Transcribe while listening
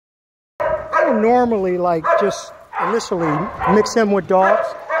don't normally like just initially mix him with dogs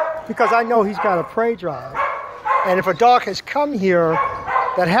because I know he's got a prey drive. And if a dog has come here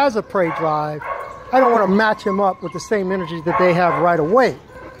that has a prey drive, I don't want to match him up with the same energy that they have right away.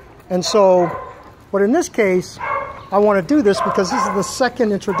 And so, but in this case, I want to do this because this is the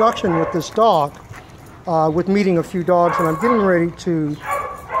second introduction with this dog, with meeting a few dogs, and I'm getting ready to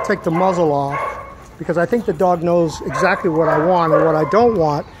take the muzzle off because I think the dog knows exactly what I want and what I don't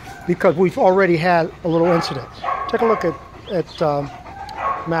want because we've already had a little incident. Take a look at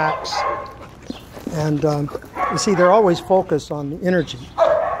Max, and you see they're always focused on the energy.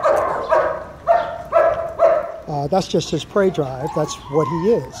 That's just his prey drive. That's what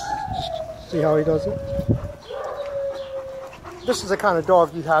he is. See how he does it? This is the kind of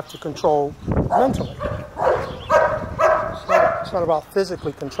dog you have to control mentally. It's not about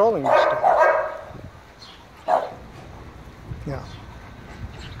physically controlling this dog. Yeah.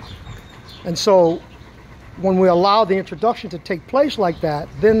 And so when we allow the introduction to take place like that,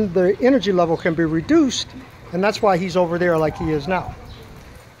 then the energy level can be reduced, and that's why he's over there like he is now.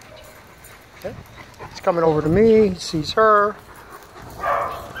 Okay? He's coming over to me, he sees her.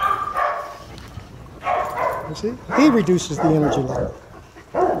 You see? He reduces the energy level.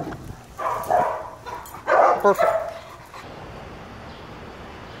 Perfect.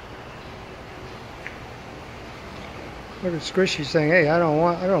 Look at Squishy saying, "Hey, I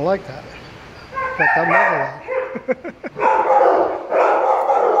don't like that. Got that muzzle on."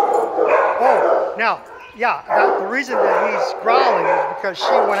 Oh, now, yeah, the reason that he's growling is because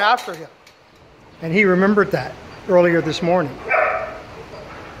she went after him. And he remembered that earlier this morning.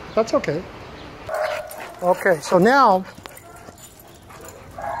 That's okay. Okay, so now,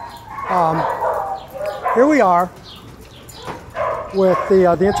 here we are with the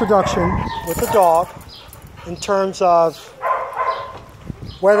introduction with the dog in terms of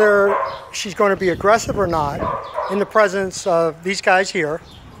whether she's going to be aggressive or not in the presence of these guys here.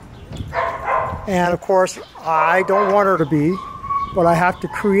 And of course, I don't want her to be, but I have to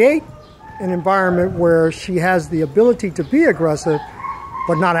create an environment where she has the ability to be aggressive,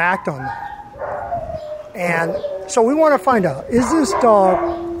 but not act on that. And so we want to find out, is this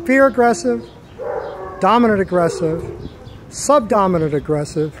dog fear aggressive, dominant aggressive, subdominant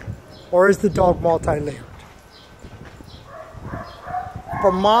aggressive, or is the dog multi-layered?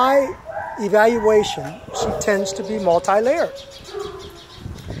 From my evaluation, she tends to be multi-layered.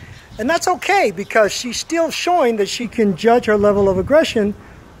 And that's okay because she's still showing that she can judge her level of aggression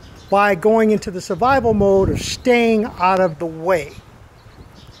by going into the survival mode or staying out of the way.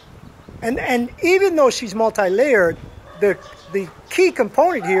 And even though she's multi-layered, the key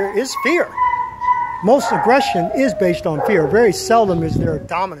component here is fear. Most aggression is based on fear. Very seldom is there a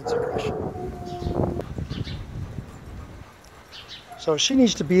dominance aggression. So she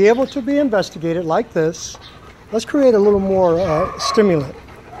needs to be able to be investigated like this. Let's create a little more stimulant.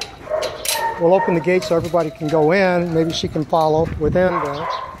 We'll open the gate so everybody can go in. Maybe she can follow within there.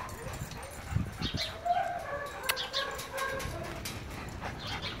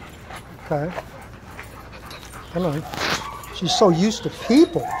 Okay. Come on. She's so used to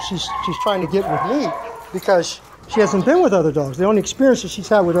people. She's trying to get with me because she hasn't been with other dogs. The only experience that she's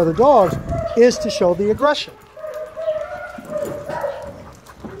had with other dogs is to show the aggression.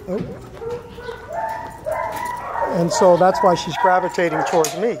 Oh. And so that's why she's gravitating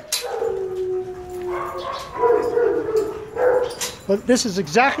towards me. But this is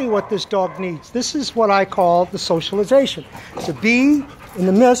exactly what this dog needs. This is what I call the socialization. To be in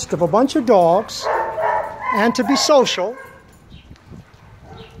the midst of a bunch of dogs and to be social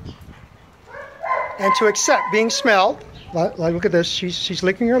and to accept being smelled. Like look at this, she's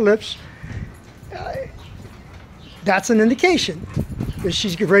licking her lips. That's an indication that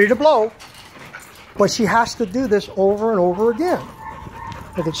she's ready to blow. But she has to do this over and over again.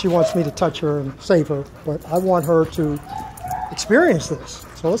 Not that she wants me to touch her and save her, but I want her to experience this.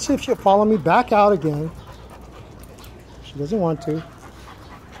 So let's see if she'll follow me back out again. She doesn't want to.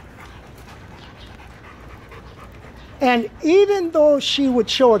 And even though she would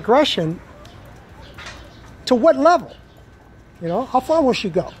show aggression, to what level? You know, how far will she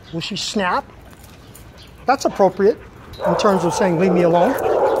go? Will she snap? That's appropriate in terms of saying, leave me alone.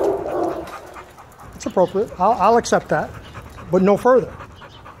 It's appropriate. I'll accept that, but no further.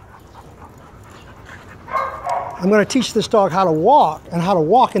 I'm going to teach this dog how to walk and how to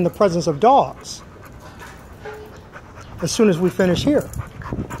walk in the presence of dogs as soon as we finish here.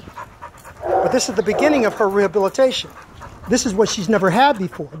 But this is the beginning of her rehabilitation. This is what she's never had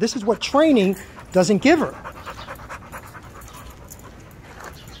before. This is what training doesn't give her.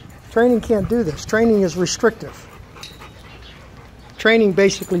 Training can't do this. Training is restrictive. Training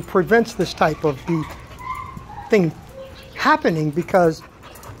basically prevents this type of thing happening, because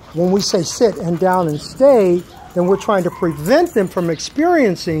when we say sit and down and stay, then we're trying to prevent them from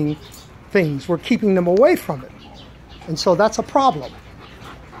experiencing things. We're keeping them away from it. And so that's a problem.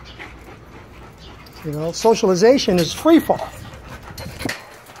 You know, socialization is free fall.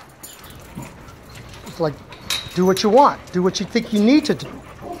 It's like, do what you want. Do what you think you need to do.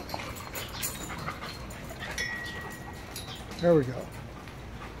 There we go.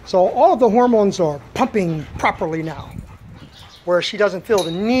 So all of the hormones are pumping properly now, where she doesn't feel the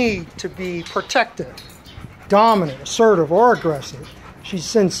need to be protective, dominant, assertive, or aggressive.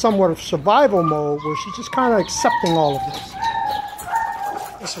 She's in somewhat of survival mode where she's just kind of accepting all of this.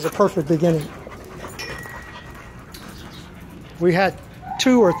 This is a perfect beginning. We had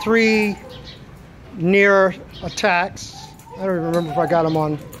 2 or 3 near attacks. I don't even remember if I got them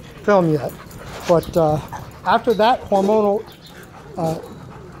on film yet. But after that hormonal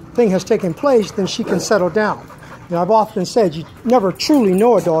thing has taken place, then she can settle down. You know, I've often said you never truly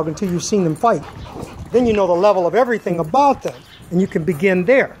know a dog until you've seen them fight. Then you know the level of everything about them, and you can begin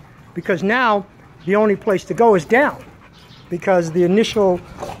there. Because now the only place to go is down, because the initial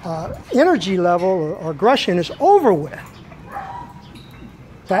energy level or aggression is over with.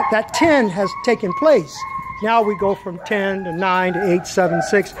 That 10 has taken place. Now we go from 10 to 9 to 8, 7,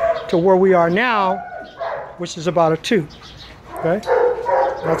 6 to where we are now, which is about a 2. Okay?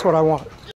 That's what I want.